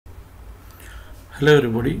Hello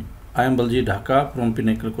everybody, I am Balji Dhaka from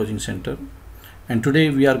Pinnacle Coaching Center, and today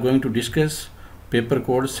we are going to discuss paper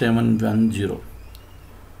code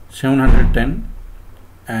 710,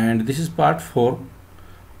 and this is part 4.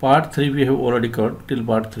 Part 3 we have already covered till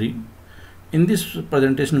part 3. In this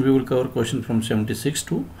presentation we will cover question from 76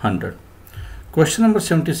 to 100. Question number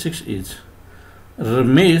 76 is,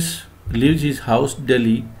 Ramesh leaves his house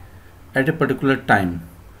daily at a particular time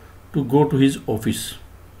to go to his office.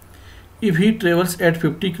 If he travels at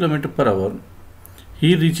 50 km per hour,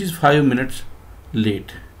 he reaches 5 minutes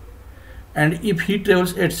late. And if he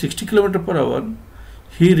travels at 60 km per hour,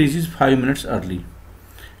 he reaches 5 minutes early.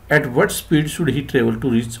 At what speed should he travel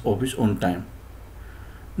to reach office on time?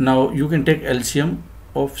 Now you can take LCM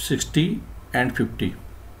of 60 and 50.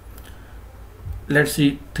 Let's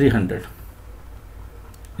see, 300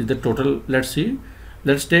 is the total. Let's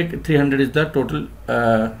take 300 is the total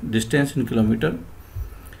distance in kilometer.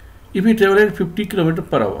 If he travels at 50 km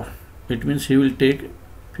per hour, it means he will take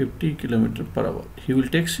 50 km per hour. He will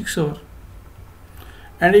take 6 hours.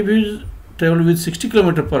 And if he travel with 60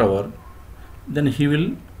 km per hour, then he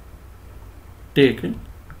will take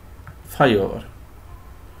 5 hours.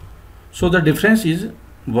 So the difference is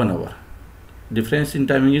 1 hour. Difference in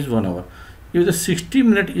timing is 1 hour. If the 60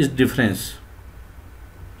 minute is difference,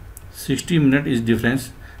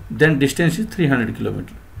 then distance is 300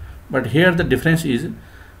 km. But here the difference is,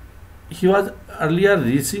 he was earlier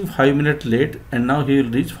reaching 5 minutes late and now he will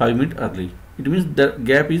reach 5 minutes early. It means the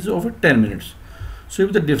gap is of 10 minutes. So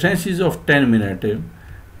if the difference is of 10 minutes,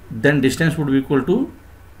 then distance would be equal to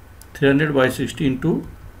 300 by 60 into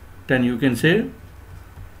 10. You can say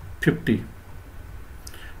 50.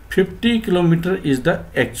 50 kilometer is the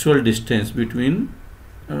actual distance between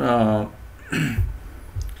for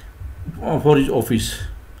his office.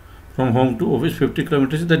 From home to office, 50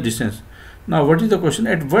 kilometers is the distance. Now what is the question?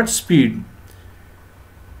 At what speed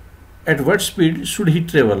should he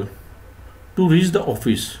travel to reach the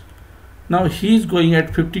office? Now he is going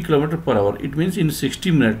at 50 km per hour. It means in 60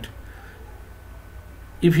 minutes.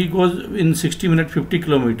 If he goes in 60 minutes 50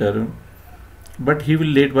 km, but he will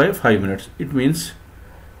late by 5 minutes. It means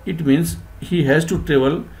he has to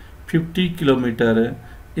travel 50 km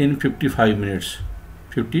in 55 minutes.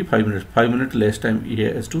 5 minutes less time he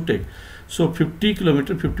has to take. So 50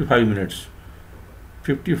 km 55 minutes.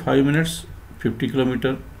 55 minutes 50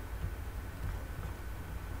 km,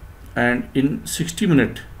 and in 60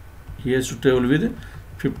 minutes he has to travel with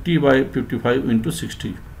 50 by 55 into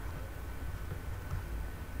 60.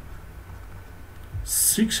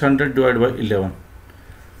 600 divided by 11.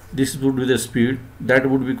 This would be the speed. That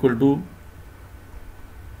would be equal to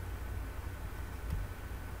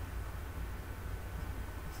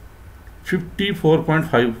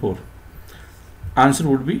 54.54. Answer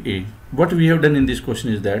would be A. What we have done in this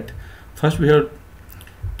question is that first we have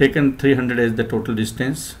taken 300 as the total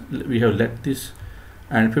distance. We have let this,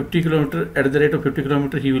 and 50 km, at the rate of 50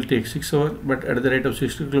 km he will take 6 hours, but at the rate of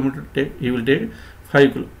 60 km he will take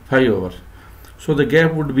 5 hours. So the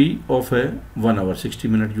gap would be of 1 hour, 60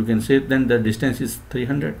 minutes. You can say then the distance is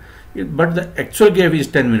 300, but the actual gap is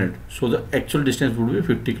 10 minutes. So the actual distance would be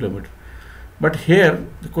 50 km. But here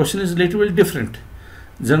the question is a little bit different.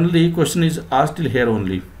 Generally question is asked till here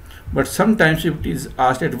only, but sometimes if it is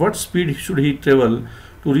asked at what speed should he travel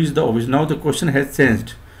to reach the office. Now the question has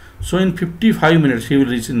changed. So in 55 minutes he will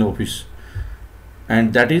reach in the office,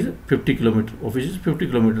 and that is 50 km. Office is 50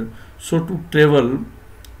 km. So to travel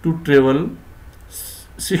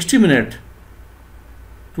 60 minutes,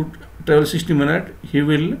 he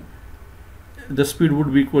will, the speed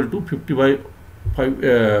would be equal to 55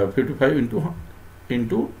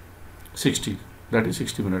 into 60. That is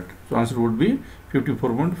 60 minutes. So answer would be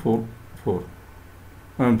 54.44.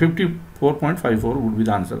 54.54 would be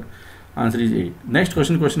the answer. Answer is A. Next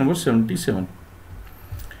question, question number 77.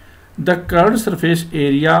 The curved surface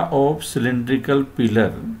area of cylindrical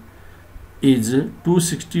pillar is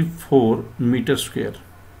 264 meter square.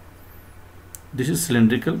 This is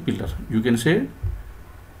cylindrical pillar. You can say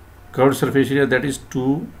curved surface area, that is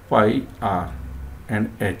 2 pi r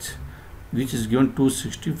and h, which is given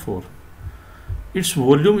 264. Its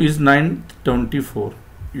volume is 924.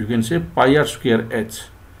 You can say pi r square h.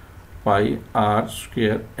 Pi r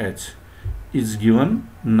square h is given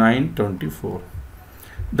 924.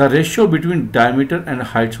 The ratio between diameter and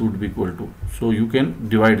heights would be equal to. So you can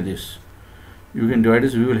divide this. We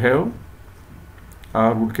will have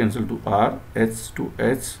r would cancel to r, h to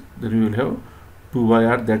h. Then we will have 2 by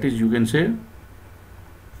r. That is, you can say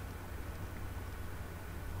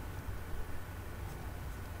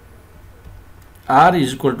r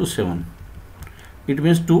is equal to 7. it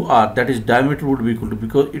means 2r, that is diameter would be equal to,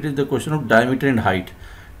 because it is the question of diameter and height,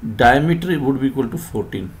 diameter would be equal to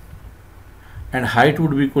 14 and height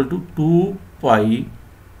would be equal to 2 pi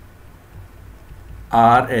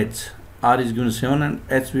RH. R is given 7 and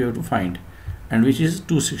H we have to find, and which is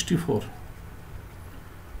 264.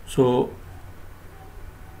 So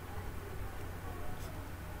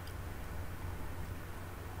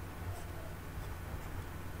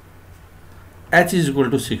H is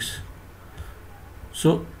equal to 6.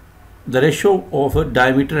 So the ratio of a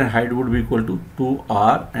diameter and height would be equal to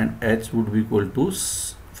 2r and H would be equal to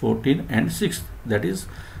 14 and 6, that is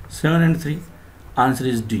 7 and 3. Answer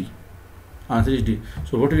is D. Answer is D.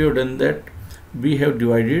 So what we have done, that we have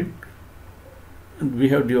divided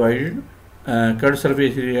cut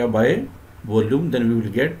surface area by volume, then we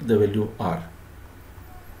will get the value R,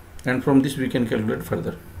 and from this we can calculate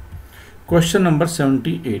further. Question number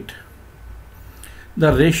 78.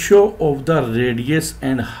 The ratio of the radius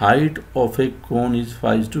and height of a cone is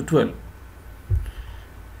 5:12.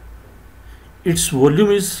 Its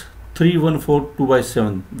volume is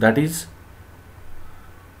 3142/7, that is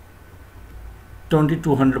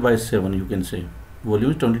 2200 by 7. You can say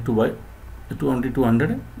volume is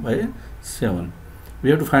 2200 by 7. We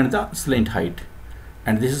have to find the slant height,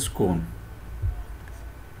 and this is cone,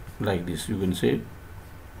 like this you can say,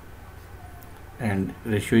 and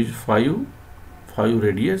ratio is 5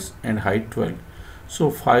 radius and height 12. So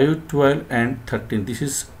 5, 12 and 13, this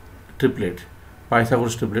is triplet,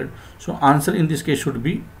 Pythagoras triplet. So answer in this case should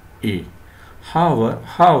be A.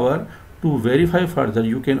 However, to verify further,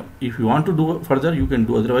 you can, if you want to do further, you can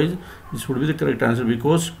do, otherwise this would be the correct answer,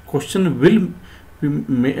 because question will be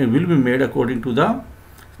made according to the,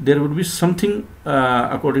 there would be something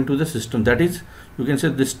according to the system, that is you can say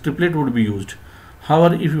this triplet would be used.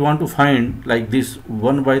 However, if you want to find like this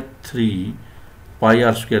 1/3 pi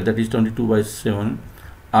r square, that is 22/7,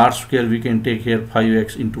 r square we can take here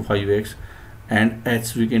 5x into 5x, and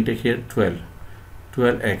h we can take here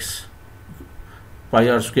 12x pi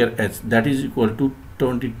r square h, that is equal to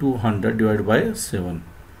 2200 divided by 7.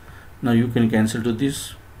 Now you can cancel to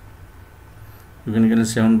this, you can cancel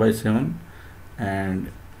 7 by 7,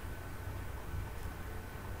 and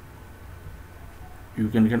you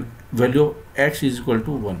can get value of x is equal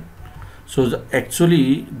to 1. So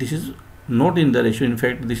actually this is not in the ratio, in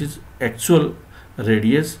fact this is actual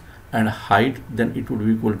radius and height, then it would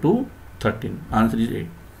be equal to 13. Answer is A.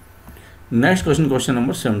 Next question, question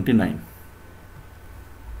number 79.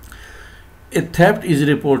 A theft is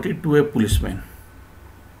reported to a policeman.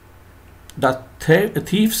 The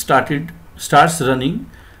thief starts running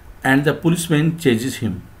and the policeman chases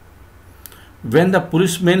him. When the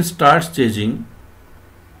policeman starts chasing,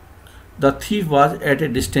 the thief was at a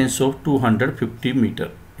distance of 250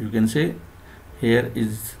 meters. You can say here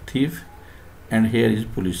is thief and here is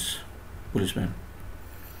policeman,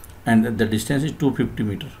 and the distance is 250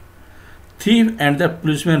 meters. Thief and the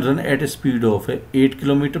policeman run at a speed of 8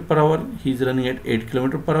 km per hour. He is running at 8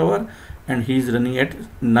 km per hour and he is running at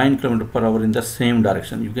 9 km per hour in the same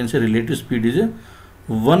direction. You can say relative speed is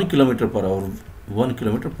 1 km per hour. 1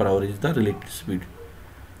 km per hour is the relative speed.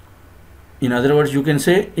 In other words, you can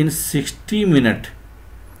say in 60 minutes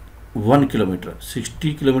 1 kilometer.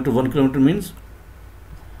 60 km, 1 kilometer means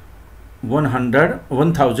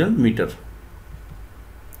 1000 meter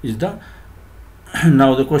is the.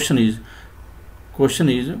 Now the question is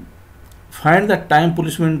find the time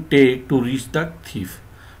policeman take to reach the thief.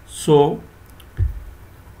 So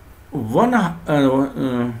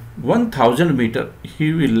 1000 meter,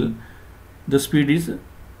 the speed is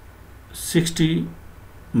 60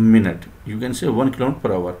 minute. You can say 1 km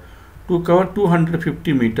per hour. To cover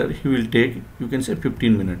 250 meter, he will take, you can say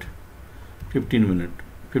 15 minute. 15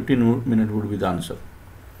 minute would be the answer.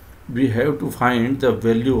 We have to find the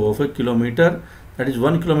value of a kilometer, that is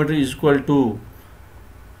 1 kilometer is equal to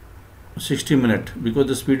 60 minutes, because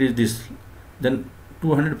the speed is this, then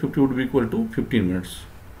 250 would be equal to 15 minutes.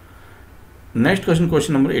 Next question,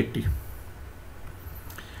 question number 80.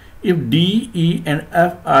 If D, E and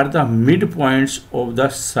F are the midpoints of the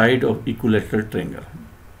side of equilateral triangle,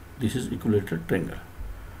 this is equilateral triangle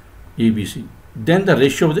ABC, then the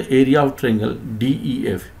ratio of the area of triangle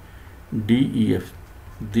DEF,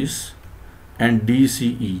 this, and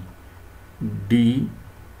DCE,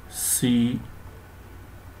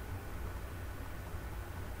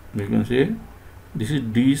 we can say this is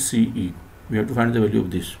DCE. We have to find the value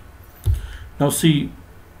of this. Now see,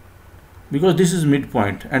 because this is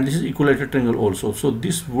midpoint and this is equilateral triangle also, so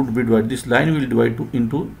this would be divided, this line will divide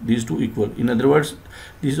into these two equal. In other words,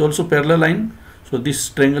 this is also parallel line, so this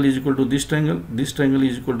triangle is equal to this triangle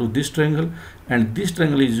is equal to this triangle, and this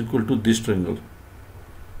triangle is equal to this triangle.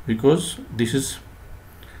 because this is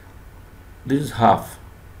half.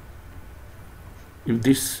 If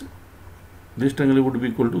this triangle would be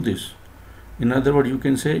equal to this. In other words, you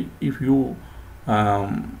can say if you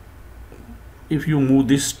move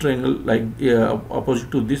this triangle like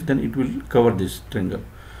opposite to this, then it will cover this triangle.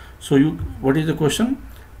 So what is the question?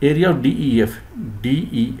 Area of DEF D,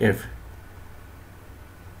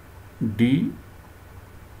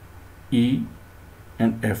 E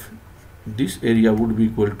and F, this area would be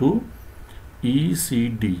equal to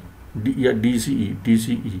ECD,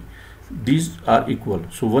 DCE. These are equal,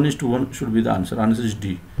 so 1:1 should be the answer. Answer is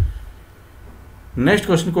D. Next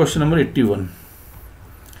question, question number 81.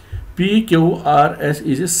 PQRS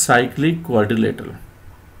is a cyclic quadrilateral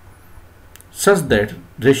such that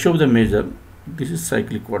ratio of the measure, this is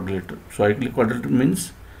cyclic quadrilateral. Cyclic quadrilateral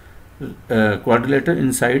means quadrilateral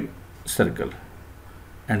inside circle,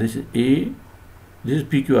 and this is A, this is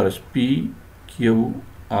PQRS, P, Q,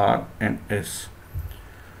 R and S.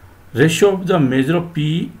 Ratio of the measure of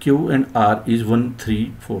P, Q and R is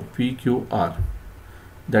 1:3:4. PQR,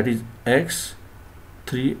 that is X,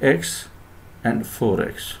 3X and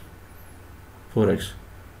 4X.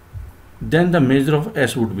 Then the measure of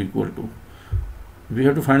S would be equal to, we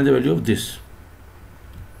have to find the value of this.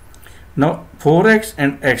 Now 4X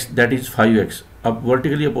and X, that is 5X, a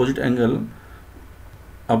vertically opposite angle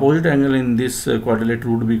in this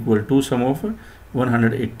quadrilateral would be equal to sum of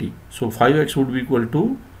 180. So 5X would be equal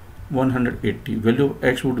to 180. Value of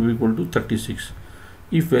X would be equal to 36.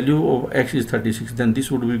 If value of X is 36, then this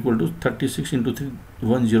would be equal to 36 into 3,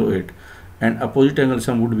 108, and opposite angle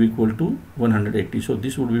sum would be equal to 180. So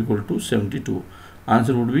this would be equal to 72.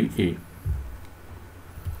 Answer would be A.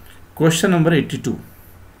 Question number 82.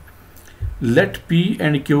 Let P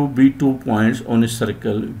and Q be 2 points on a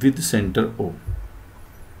circle with center O.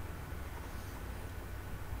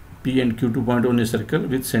 P and Q 2 points on a circle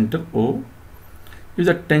with center O. If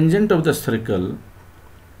the tangent of the circle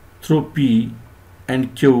through P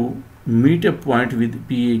and Q meet a point with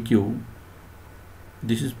PAQ,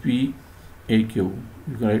 this is PAQ, you can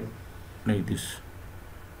write like this,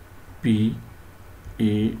 P,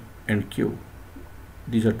 A and Q.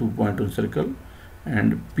 These are 2 points on circle,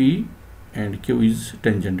 and P and Q is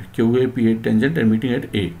tangent, QA, PA tangent and meeting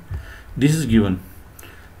at A. This is given,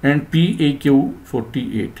 and PAQ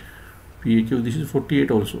 48. PAQ, this is 48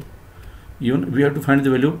 also. Even we have to find the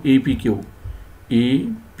value of APQ, A,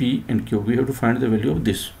 P and Q. We have to find the value of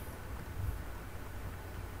this.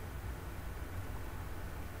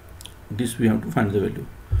 This we have to find the value.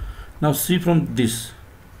 Now see from this.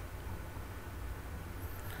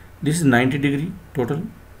 This is 90 degree total,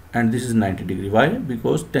 and this is 90 degree. Why?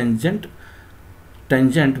 Because tangent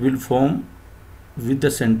will form with the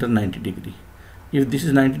center 90 degree. If this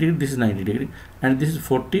is 90 degree, this is 90 degree, and this is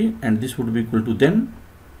 40, and this would be equal to then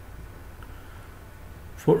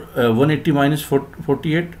 180 minus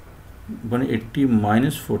 48. 180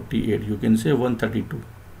 minus 48, you can say 132.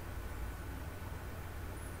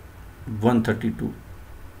 132.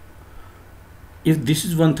 If this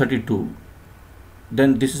is 132,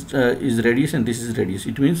 then this is radius and this is radius.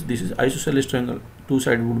 It means this is isosceles triangle. Two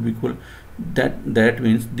sides would be equal. That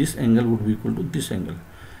means this angle would be equal to this angle.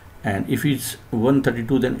 And if it's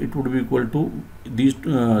 132, then it would be equal to these.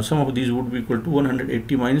 Sum of these would be equal to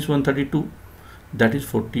 180 minus 132. That is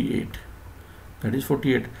 48. That is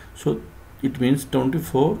 48. So it means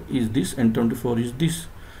 24 is this and 24 is this.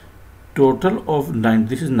 Total of 9.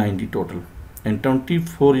 This is 90 total, and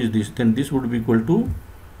 24 is this. Then this would be equal to.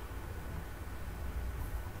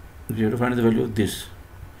 We have to find the value of this.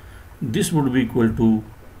 This would be equal to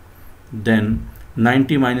then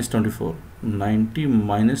 90 minus 24. 90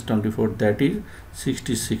 minus 24, that is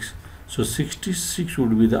 66. So 66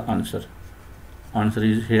 would be the answer. Answer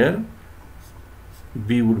is here.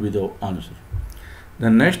 B would be the answer. The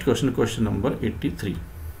next question, question number 83.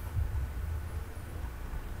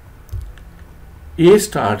 A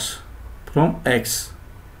starts from X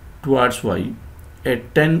towards Y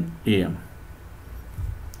at 10 AM.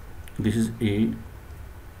 This is A.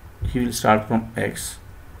 He will start from X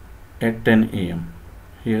at 10 AM.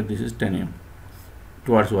 Here this is 10 AM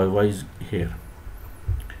towards Y. Y is here.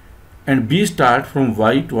 And B start from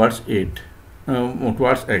Y towards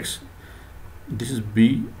towards X. This is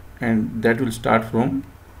B, and that will start from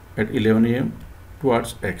at 11 AM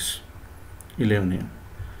towards X. 11 AM.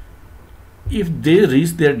 If they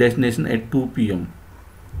reach their destination at 2 PM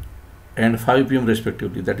and 5 PM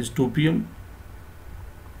respectively, that is 2 PM,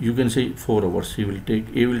 you can say 4 hours. A will take,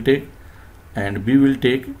 and B will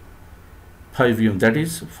take 5 PM. That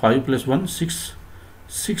is 5 plus 1,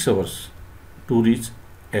 6 hours to reach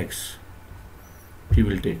X. He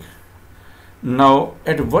will take. Now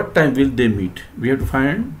at what time will they meet? We have to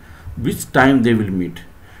find which time they will meet.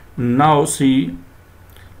 Now see,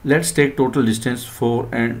 let's take total distance 4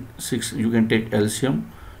 and 6. You can take LCM.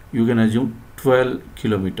 You can assume 12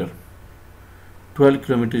 kilometer. 12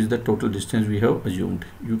 kilometers is the total distance we have assumed.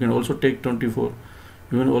 You can also take 24.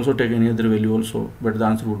 You can also take any other value also, but the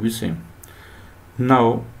answer would be same.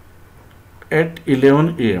 Now at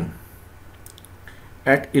 11 a.m.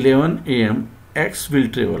 At 11 a.m. X will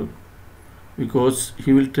travel, because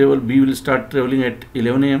he will travel, B will start traveling at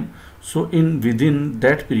 11 a.m. So within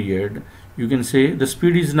that period, you can say the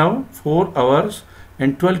speed is now 4 hours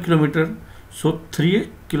and 12 kilometer. So 3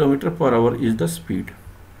 kilometer per hour is the speed.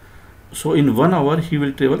 So in 1 hour he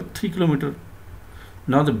will travel 3 kilometer.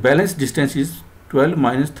 Now the balance distance is 12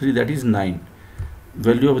 minus 3, that is 9.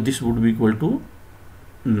 Value of this would be equal to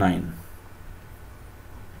 9.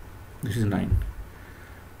 This is 9.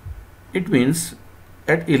 It means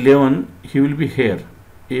at 11 he will be here,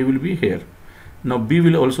 A will be here. Now B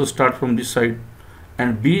will also start from this side,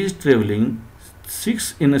 and B is traveling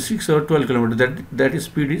 6 in a 6 hour 12 kilometer. That is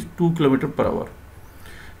speed is 2 kilometer per hour.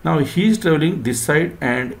 Now he is traveling this side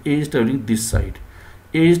and A is traveling this side.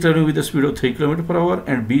 A is traveling with the speed of 3 km per hour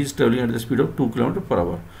and B is traveling at the speed of 2 km per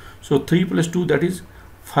hour. So 3 plus 2, that is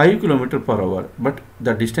 5 km per hour, but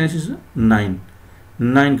the distance is 9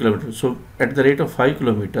 kilometers. So at the rate of 5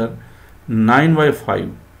 km, 9 by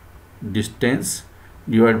 5 distance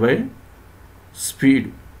divided by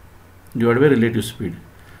speed divided by relative speed,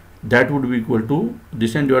 that would be equal to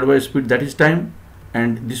distance divided by speed, that is time,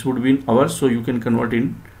 and this would be in hours. So you can convert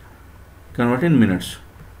in minutes.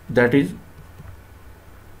 That is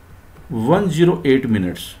 108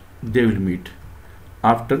 minutes they will meet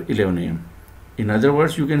after 11 a.m. In other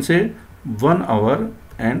words, you can say 1 hour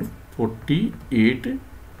and 48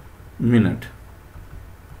 minutes.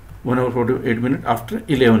 1 hour 48 minutes after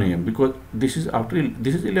 11 a.m. because this is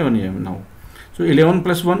 11 a.m. now. So 11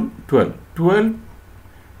 plus 1, 12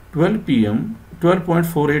 p.m.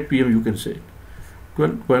 12.48 p.m. you can say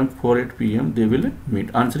 12.48 p.m. they will meet.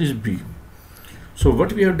 Answer is B. So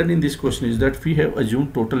what we have done in this question is that we have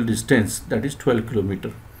assumed total distance, that is 12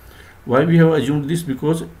 kilometer. Why we have assumed this?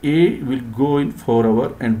 Because A will go in 4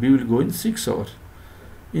 hours and B will go in 6 hours.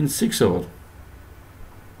 In 6 hours.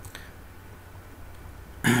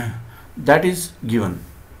 That is given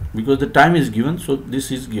because the time is given, so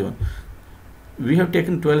this is given. We have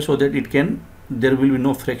taken 12 so that there will be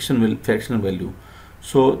no fractional value.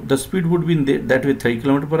 So the speed would be in that way 3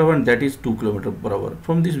 km per hour and that is 2 km per hour.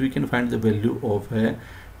 From this we can find the value of a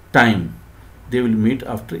time they will meet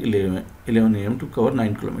after 11 a.m. to cover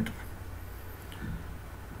 9 km.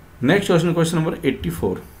 Next question number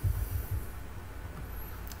 84.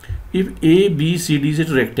 If A, B, C, D is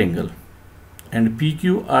a rectangle and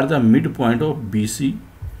PQ are the midpoint of BC,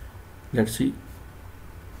 let's see,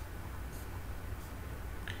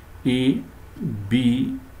 A,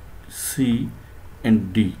 B, C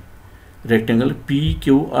and D. Rectangle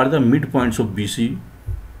PQ are the midpoints of BC,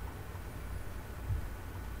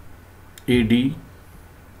 AD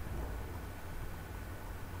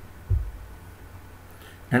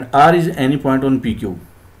and R is any point on PQ.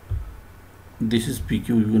 This is PQ,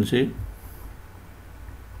 you can say.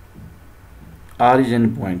 R is any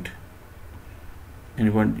point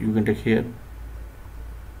you can take here.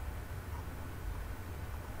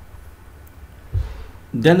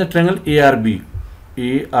 Then the triangle ARB,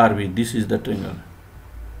 this is the triangle.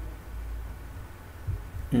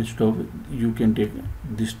 Instead of, you can take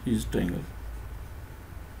this is triangle.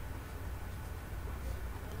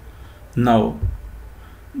 Now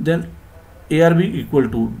then ARB equal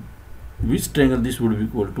to which triangle this would be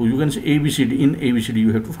equal to? You can say ABCD. In ABCD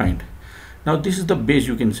you have to find. Now this is the base,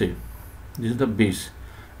 you can say this is the base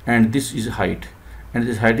and this is height and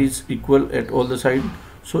this height is equal at all the sides.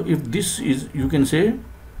 So if this is, you can say,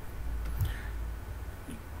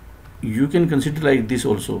 you can consider like this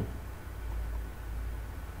also,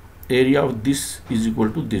 area of this is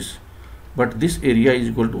equal to this, but this area is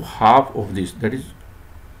equal to half of this, that is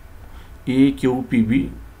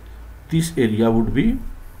AQPB. This area would be,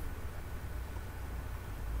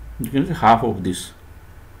 you can say, half of this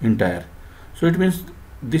entire. So it means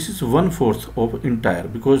this is 1/4 of entire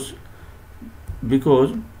because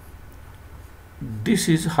this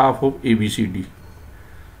is half of ABCD.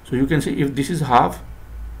 So you can say if this is half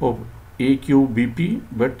of AQBP,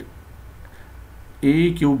 but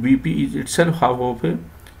AQBP is itself half of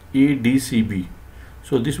ADCB.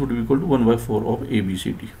 So this would be equal to 1/4 of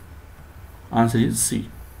ABCD. Answer is C.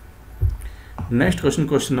 Next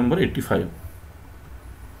question number 85.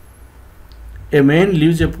 A man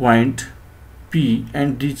leaves a point P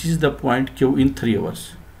and reaches the point Q in 3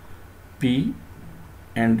 hours. P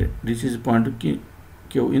and this is point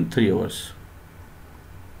Q in 3 hours.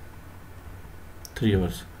 3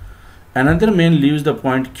 hours. Another man leaves the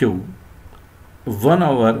point Q 1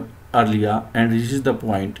 hour earlier and reaches the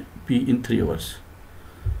point P in 3 hours.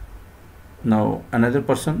 Now another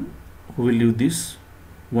person who will leave this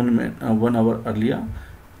 1 hour earlier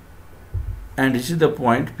and reaches the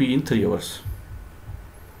point P in 3 hours.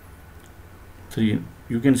 3.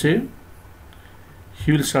 You can say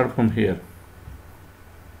he will start from here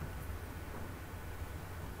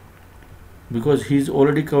because he is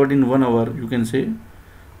already covered in 1 hour. You can say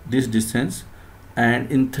this distance,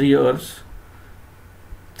 and in 3 hours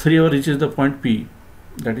reaches the point P.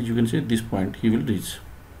 That is, you can say this point he will reach.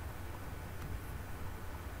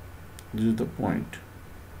 This is the point.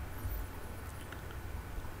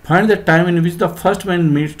 Find the time in which the first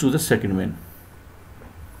man meets to the second man.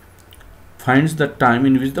 Finds the time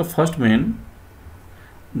in which the first man,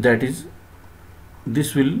 that is,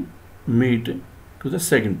 this will meet to the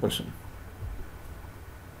second person.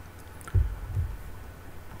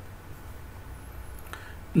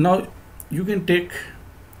 Now you can take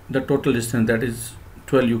the total distance, that is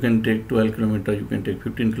 12. You can take 12 kilometer, you can take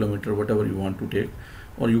 15 kilometer, whatever you want to take,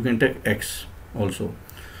 or you can take X also.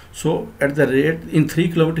 So at the rate in 3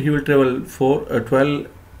 kilometer he will travel 12.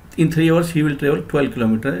 In 3 hours he will travel 12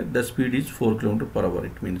 kilometer. The speed is 4 kilometer per hour,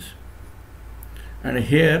 it means. And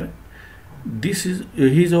here this is,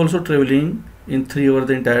 he is also traveling in 3 hours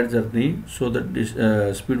the entire journey, so that this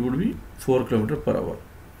speed would be 4 kilometer per hour.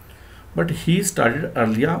 But he started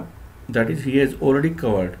earlier, that is, he has already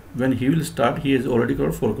covered, when he will start he has already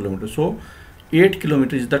covered 4 kilometers. So 8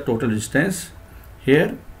 kilometers is the total distance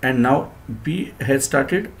here, and now P has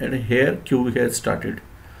started and here Q has started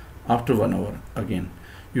after 1 hour again.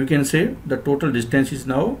 You can say the total distance is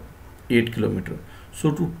now 8 kilometers.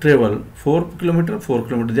 So to travel 4 kilometers,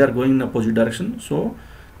 they are going in opposite direction, so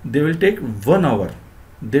they will take 1 hour.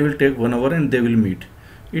 They will take 1 hour and they will meet.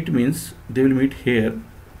 It means they will meet here,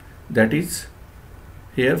 that is,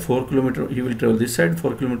 here 4 kilometers he will travel this side,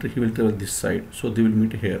 4 kilometers he will travel this side, so they will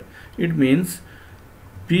meet here. It means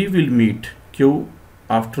P will meet Q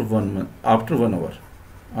after 1 hour. After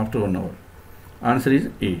 1 hour. Answer is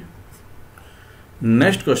A.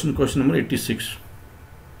 Next question, question number 86.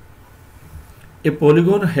 A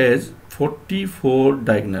polygon has 44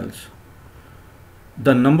 diagonals.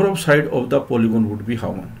 The number of sides of the polygon would be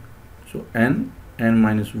how many? So n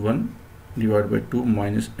minus 1 divided by 2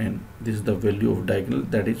 minus n. This is the value of diagonal,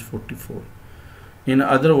 that is 44. In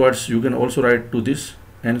other words, you can also write to this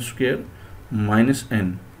n square minus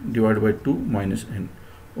n divided by 2 minus n,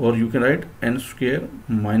 or you can write n square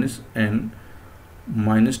minus n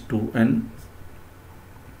minus 2n,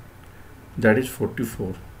 that is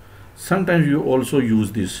 44. Sometimes you also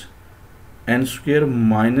use this n square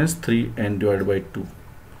minus 3n divided by 2.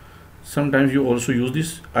 Sometimes you also use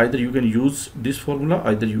this, either you can use this formula,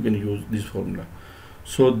 either you can use this formula.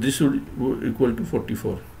 So this would equal to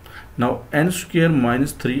 44. Now n square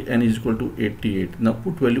minus 3n is equal to 88. Now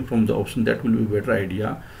put value from the option, that will be a better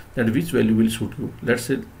idea, that which value will suit you. Let's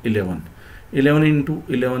say 11. 11 into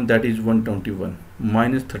 11, that is 121,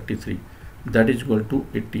 minus 33, that is equal to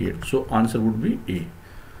 88. So answer would be A.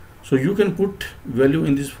 So you can put value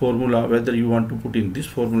in this formula, whether you want to put in this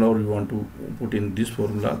formula or you want to put in this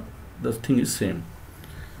formula, the thing is same.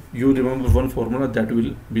 You remember one formula, that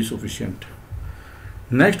will be sufficient.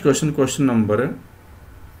 Next question, question number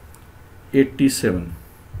 87.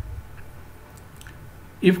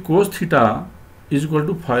 If cos theta is equal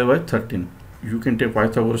to 5 by 13, you can take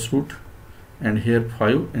Pythagoras root, and here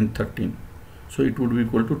 5 and 13, so it would be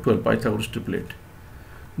equal to 12, Pythagoras triplet.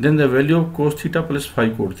 Then the value of cos theta plus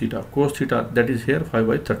 5 cot theta. Cos theta, that is here 5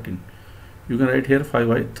 by 13. You can write here 5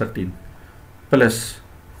 by 13 plus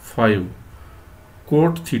 5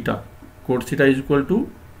 cot theta. Cot theta is equal to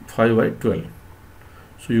 5 by 12.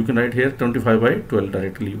 So you can write here 25 by 12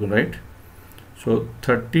 directly. You can write. So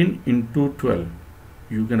 13 into 12.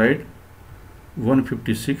 You can write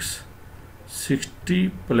 156. 60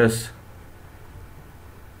 plus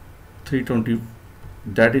 320,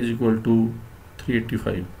 that is equal to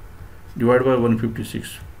 385 divided by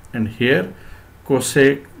 156, and here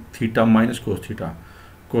cosec theta minus cos theta.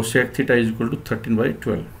 Cosec theta is equal to 13 by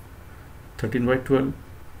 12. 13 by 12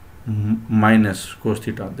 minus cos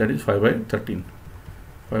theta, that is 5 by 13.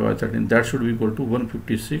 5 by 13, that should be equal to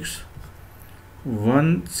 156.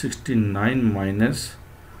 169 minus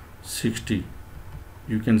 60,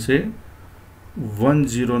 you can say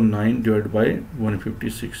 109 divided by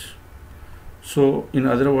 156. So in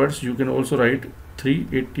other words, you can also write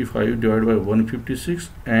 385 divided by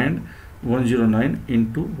 156 and 109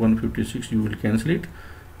 into 156. You will cancel it.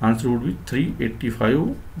 Answer would be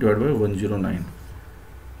 385 divided by 109.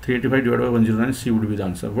 385 divided by 109, C would be the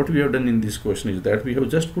answer. What we have done in this question is that we have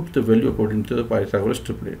just put the value according to the Pythagoras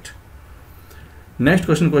triplet. Next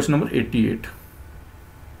question, question number 88.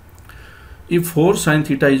 If 4 sin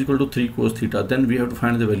theta is equal to 3 cos theta, then we have to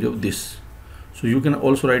find the value of this. So you can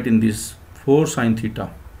also write in this 4 sin theta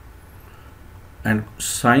and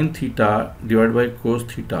sin theta divided by cos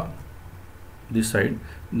theta this side,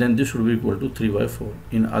 then this should be equal to 3 by 4.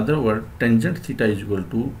 In other words, tangent theta is equal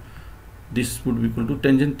to, this would be equal to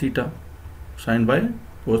tangent theta, sin by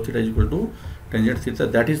cos theta is equal to tangent theta,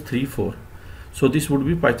 that is 3, 4. So this would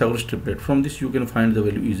be Pythagoras triplet. From this you can find the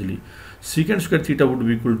value easily. Secant square theta would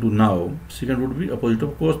be equal to, now secant would be opposite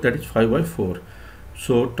of cos, that is 5 by 4.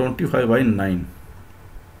 So 25 by 9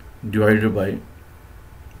 divided by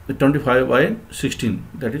 25 by 16,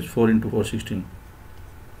 that is 4 into 4, 16.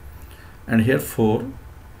 And here 4,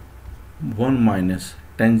 1 minus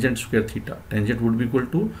tangent square theta, tangent would be equal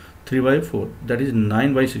to 3 by 4, that is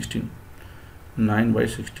 9 by 16, 9 by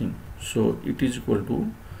 16. So it is equal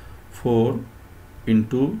to 4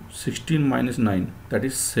 into 16 minus 9, that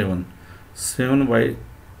is 7, 7 by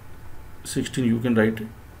 16 you can write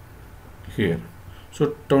here.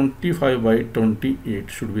 So 25 by 28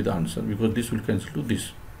 should be the answer, because this will cancel to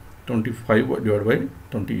this. 25 divided by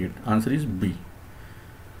 28, answer is B.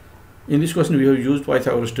 In this question we have used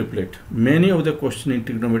Pythagoras triplet. Many of the questions in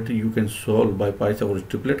trigonometry you can solve by Pythagoras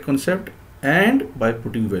triplet concept and by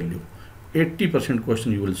putting value. 80%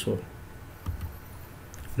 question you will solve.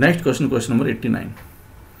 Next question, question number 89.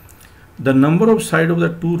 The number of sides of the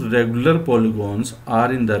two regular polygons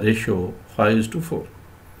are in the ratio 5:4.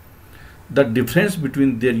 The difference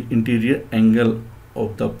between their interior angle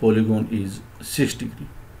of the polygon is 6 degrees.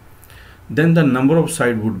 Then the number of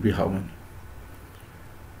sides would be how many?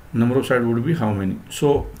 Number of sides would be how many?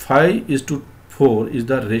 So 5:4 is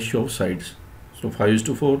the ratio of sides. So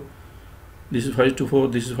 5:4, this is 5:4,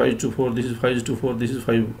 this is 5:4, this is 5:4, this is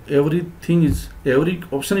 5. Everything is, every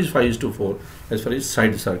option is 5:4 as far as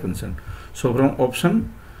sides are concerned. So from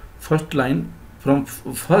option, first line, from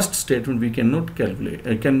first statement we cannot calculate,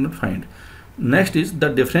 I cannot find. Next is the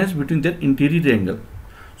difference between their interior angle.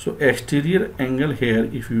 So exterior angle here,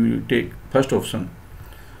 if you take first option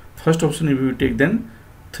if you take, then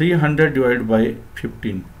 300 divided by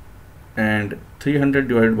 15 and 300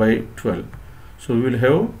 divided by 12. So we will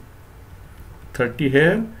have 30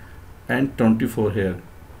 here and 24 here.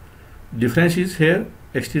 Difference is here,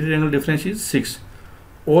 exterior angle difference is 6.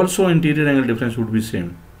 Also interior angle difference would be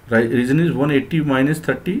same. Right? Reason is 180 minus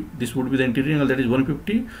 30, this would be the interior angle, that is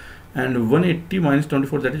 150, and 180 minus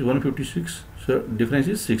 24, that is 156. So difference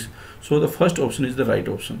is 6. So the first option is the right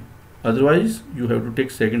option. Otherwise you have to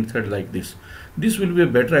take second, third like this. This will be a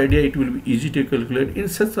better idea. It will be easy to calculate in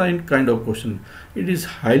such a kind of question. It is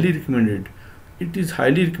highly recommended. It is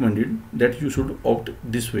highly recommended that you should opt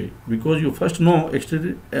this way, because you first know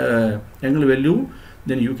exterior angle value,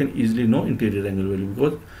 then you can easily know interior angle value,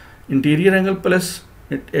 because interior angle plus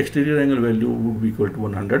exterior angle value would be equal to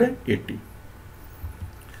 180.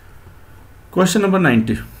 Question number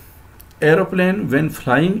 90. Aeroplane when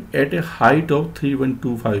flying at a height of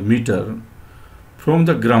 3125 meter from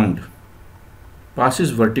the ground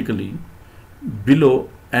passes vertically below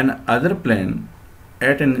an other plane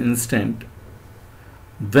at an instant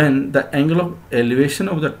when the angle of elevation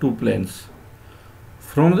of the two planes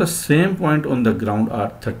from the same point on the ground are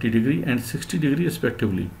 30 degree and 60 degree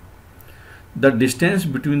respectively. The distance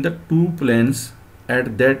between the two planes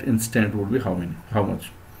at that instant would be how many? How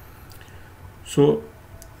much? So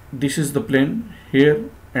this is the plane here,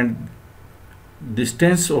 and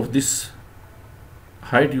distance of this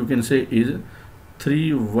height you can say is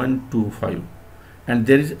 3125, and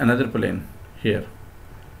there is another plane here,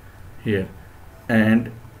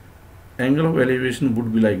 and angle of elevation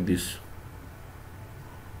would be like this,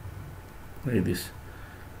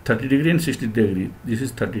 30 degree and 60 degree. This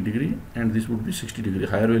is 30 degree and this would be 60 degree.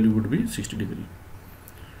 Higher value would be 60 degree.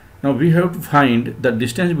 Now we have to find the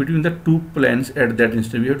distance between the two planes at that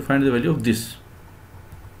instant. We have to find the value of this.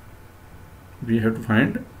 We have to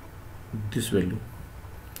find this value.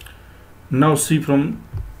 Now see from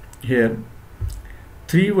here,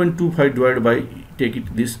 3125 divided by, take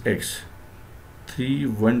it this x,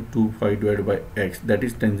 3125 divided by x, that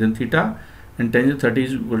is tangent theta, and tangent 30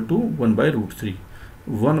 is equal to 1 by root 3.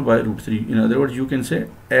 1 by root 3. In other words, you can say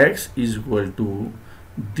x is equal to,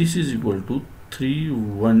 this is equal to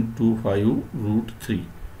 3125 root 3.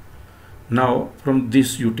 Now from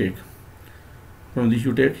this you take,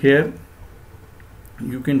 here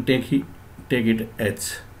you can take it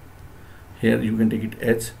h, here you can take it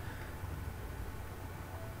h,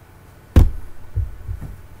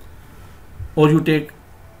 or you take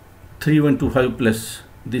 3125 plus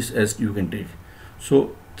this h you can take.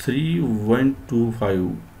 So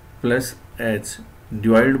 3125 plus h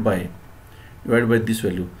divided by this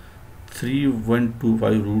value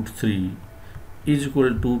 3125 root 3 is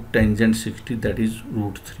equal to tangent 60, that is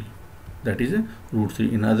root 3. That is root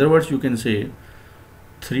 3. In other words, you can say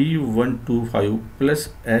 3125 plus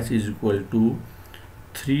h is equal to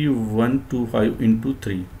 3125 into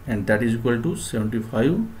 3, and that is equal to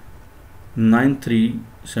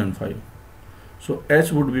 759375. So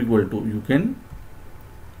h would be equal to, you can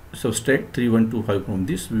subtract 3125 from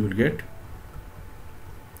this, we will get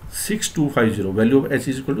 6250. Value of h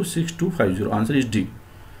is equal to 6250. Answer is D.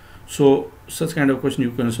 So such kind of question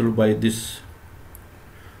you can solve by this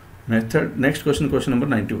method. Next question, question number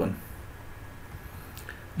 91.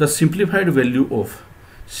 The simplified value of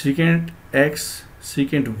secant x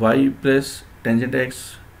secant y plus tangent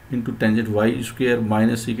x into tangent y square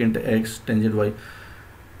minus secant x tangent y.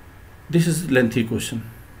 This is lengthy question,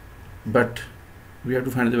 but we have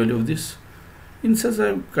to find the value of this. In such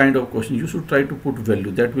a kind of question, you should try to put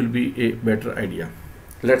value. That will be a better idea.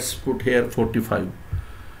 Let's put here 45.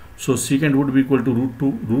 So secant would be equal to root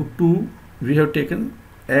 2. Root 2, we have taken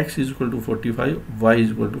x is equal to 45, y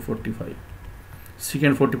is equal to 45.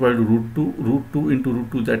 Secant 45 to root 2. Root 2 into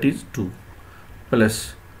root 2, that is 2.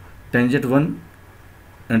 Plus tangent 1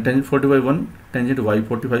 and tangent 45 1, tangent y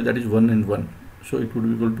 45, that is 1 and 1. So it would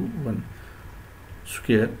be equal to 1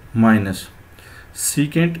 square minus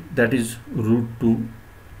secant, that is root 2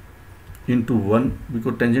 into 1,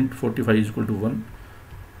 because tangent 45 is equal to 1,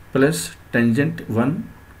 plus tangent 1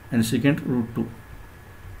 and secant root 2,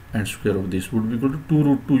 and square of this would be equal to 2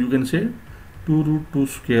 root 2. You can say 2 root 2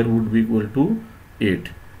 square would be equal to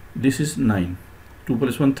 8. This is 9. 2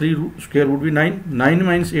 plus 1, 3 root square would be 9. 9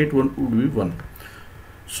 minus 8 would be 1.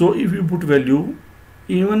 So if you put value,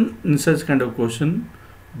 even in such kind of question,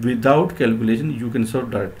 without calculation, you can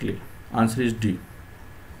solve directly. Answer is D.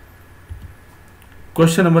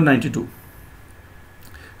 Question number 92.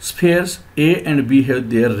 Spheres A and B have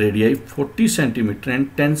their radii 40 cm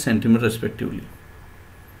and 10 cm respectively.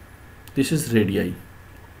 This is radii.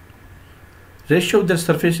 Ratio of the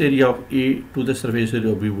surface area of A to the surface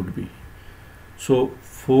area of B would be, so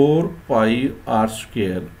 4 pi r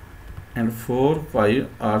square and 4 pi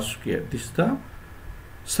r square. This is the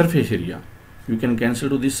surface area. You can cancel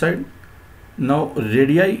to this side. Now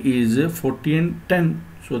radii is 40 and 10,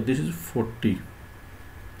 so this is 40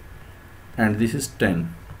 and this is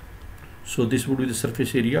 10. So this would be the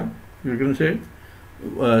surface area. You can say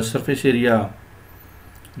surface area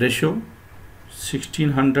ratio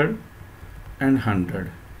 1600 and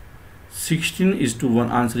 100. 16 is to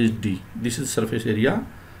 1. Answer is D. This is surface area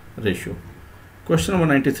ratio. Question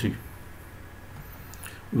number 93.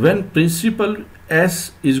 When principal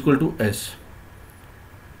S is equal to S,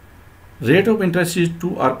 rate of interest is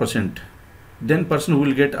 2R%, then person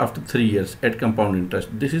will get after 3 years at compound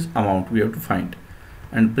interest. This is amount we have to find.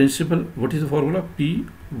 And principal, what is the formula?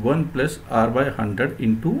 P1 plus R by 100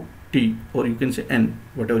 into T, or you can say N,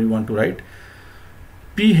 whatever you want to write.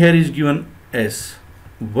 P here is given S,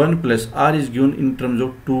 1 plus R is given in terms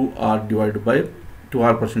of 2R divided by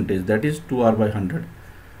 2R percentage, that is 2R by 100,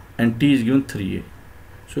 and T is given 3A.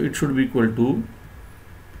 So it should be equal to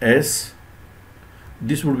S.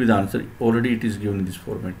 This would be the answer. Already it is given in this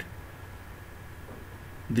format.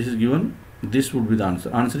 This is given. This would be the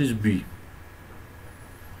answer. Answer is B.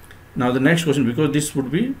 Now the next question, because this would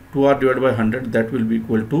be 2R divided by 100, that will be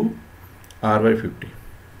equal to R by 50.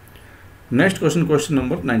 Next question, question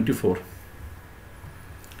number 94.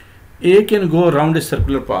 A can go around a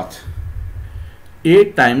circular path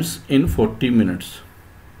 8 times in 40 minutes.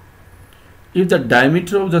 If the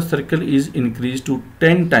diameter of the circle is increased to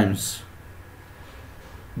 10 times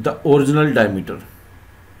the original diameter,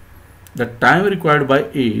 the time required by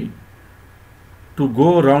A to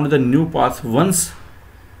go around the new path once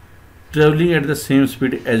traveling at the same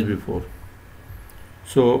speed as before.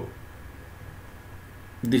 So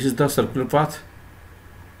this is the circular path,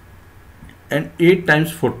 and 8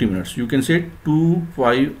 times 40 minutes, you can say 2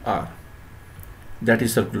 pi r, that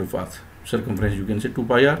is circular path circumference. You can say 2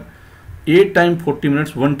 pi r. 8 times 40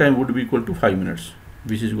 minutes, one time would be equal to 5 minutes,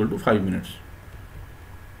 which is equal to 5 minutes.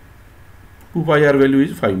 2 pi r value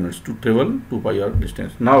is 5 minutes to travel 2 pi r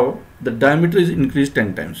distance. Now the diameter is increased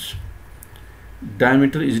 10 times.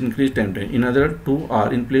 Diameter is increased 10 times. In other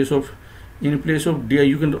 2r, in place of di,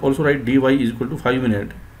 you can also write dy is equal to 5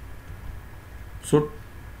 minutes. So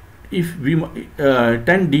if we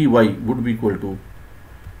 10 dy would be equal to,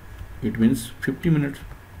 it means 50 minutes.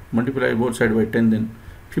 Multiply both side by 10, then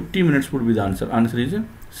 50 minutes would be the answer. Answer is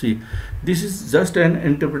See, this is just an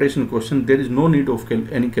interpretation question. There is no need of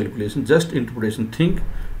any calculation, just interpretation. Think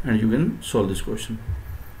and you can solve this question.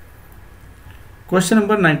 Question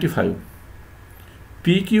number 95.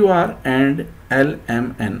 PQR and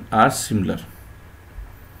LMN are similar.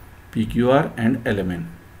 PQR and LMN.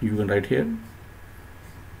 You can write here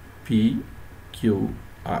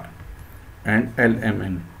PQR and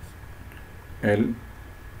LMN. L,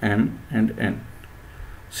 M and N.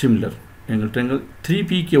 Similar. Angle triangle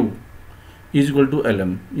 3PQ is equal to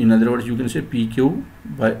LM. In other words, you can say PQ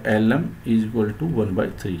by LM is equal to 1 by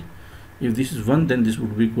 3. If this is 1, then this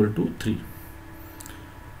would be equal to 3.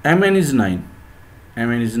 MN is 9.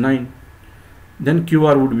 MN is 9. Then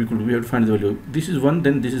QR would be equal to, we have to find the value. This is 1,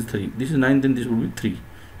 then this is 3. This is 9, then this would be 3.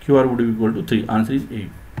 QR would be equal to 3. Answer is A.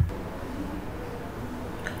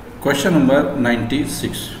 Question number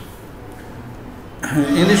 96.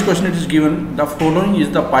 In this question it is given, the following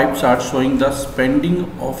is the pie chart showing the spending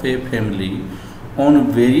of a family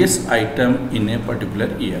on various items in a particular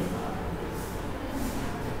year.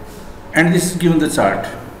 And this is given the chart.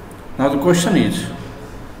 Now the question is,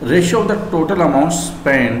 ratio of the total amount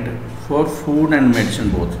spent for food and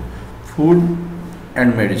medicine, both food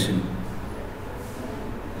and medicine.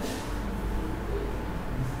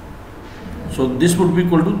 So this would be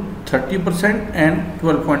equal to 30% and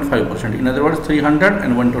 12.5%. In other words, 300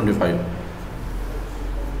 and 125.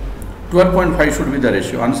 12.5 should be the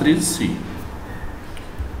ratio. Answer is C.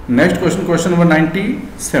 Next question, question number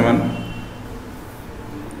 97.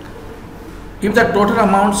 If the total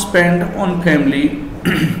amount spent on family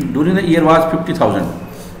during the year was 50,000,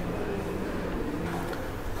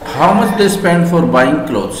 how much they spent for buying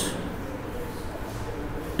clothes?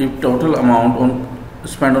 If total amount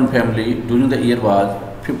spent on family during the year was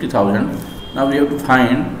 50,000, now we have to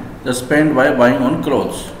find the spend by buying on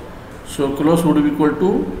clothes. So clothes would be equal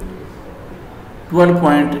to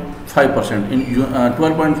 12.5%. In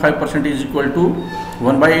 12.5% is equal to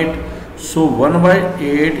 1 by 8. So 1 by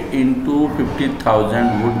 8 into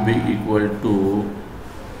 50,000 would be equal to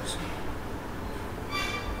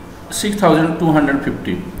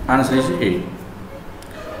 6,250. Answer is A.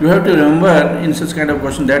 You have to remember in such kind of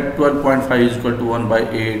question that 12.5 is equal to 1 by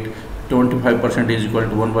 8, 25% is equal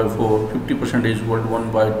to 1 by 4, 50% is equal to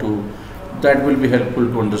 1 by 2. That will be helpful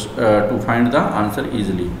to find the answer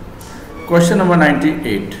easily. Question number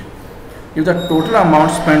 98. If the total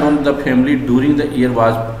amount spent on the family during the year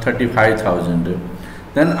was 35,000,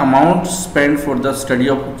 then amount spent for the study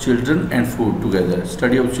of children and food together,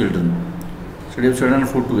 study of children and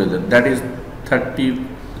food together, that is 30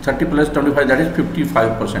 plus 25, that is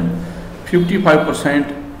 55%.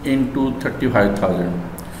 55% into 35,000.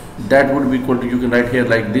 That would be equal to, you can write here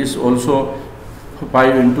like this also,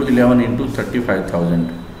 5 into 11 into 35,000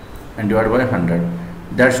 and divided by 100.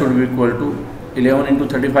 That should be equal to 11 into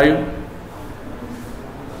 35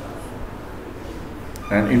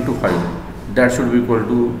 and into 5. That should be equal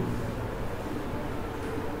to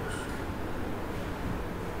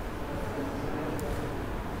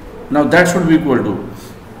now that should be equal to,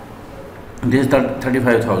 this is the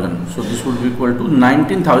 35,000. So this would be equal to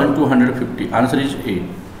 19,250. Answer is A.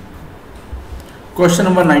 Question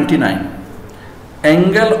number 99.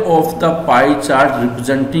 Angle of the pie chart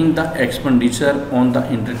representing the expenditure on the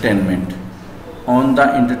entertainment. On the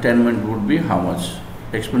entertainment would be how much?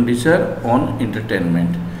 Expenditure on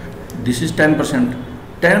entertainment. This is 10%.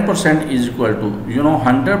 10% is equal to,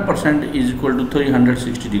 100% is equal to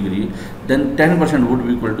 360 degree. Then 10% would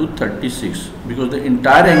be equal to 36, because the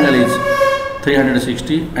entire angle is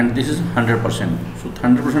 360 and this is 100%. So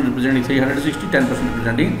 100% representing 360, 10%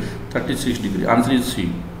 representing 36 degree. Answer is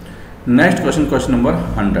C. Next question, question number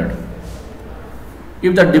 100.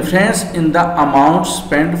 If the difference in the amount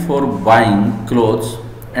spent for buying clothes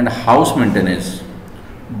and house maintenance,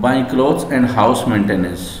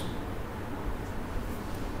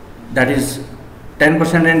 that is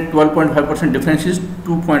 10% and 12.5%, difference is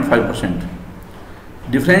 2.5%.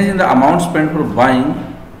 Difference in the amount spent for buying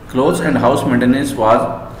clothes and house maintenance was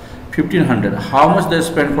 1,500. How much they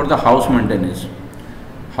spent for the house maintenance?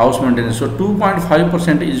 So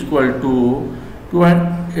 2.5% is equal to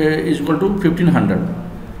 1,500.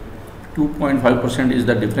 2.5% is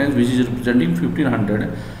the difference, which is representing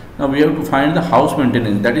 1,500. Now we have to find the house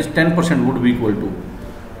maintenance, that is 10% would be equal to,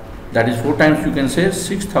 that is 4 times, you can say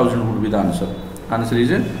 6,000 would be the answer. Answer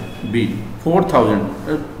is B. 4,000,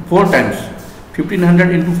 4 times 1,500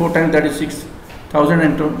 into 4 times, that is 6,000,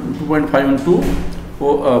 and 2.5 into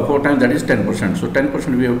 4 times, that is 10%. So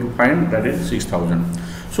 10% we have to find, that is 6,000.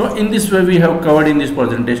 So in this way we have covered in this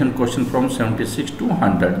presentation question from 76 to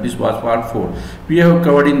 100. This was part 4. We have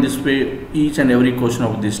covered in this way each and every question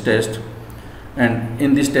of this test. and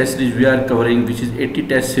in this test series we are covering, which is 80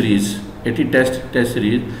 test series, 80 test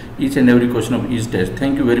series, each and every question of each test.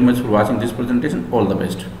 Thank you very much for watching this presentation. All the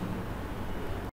best.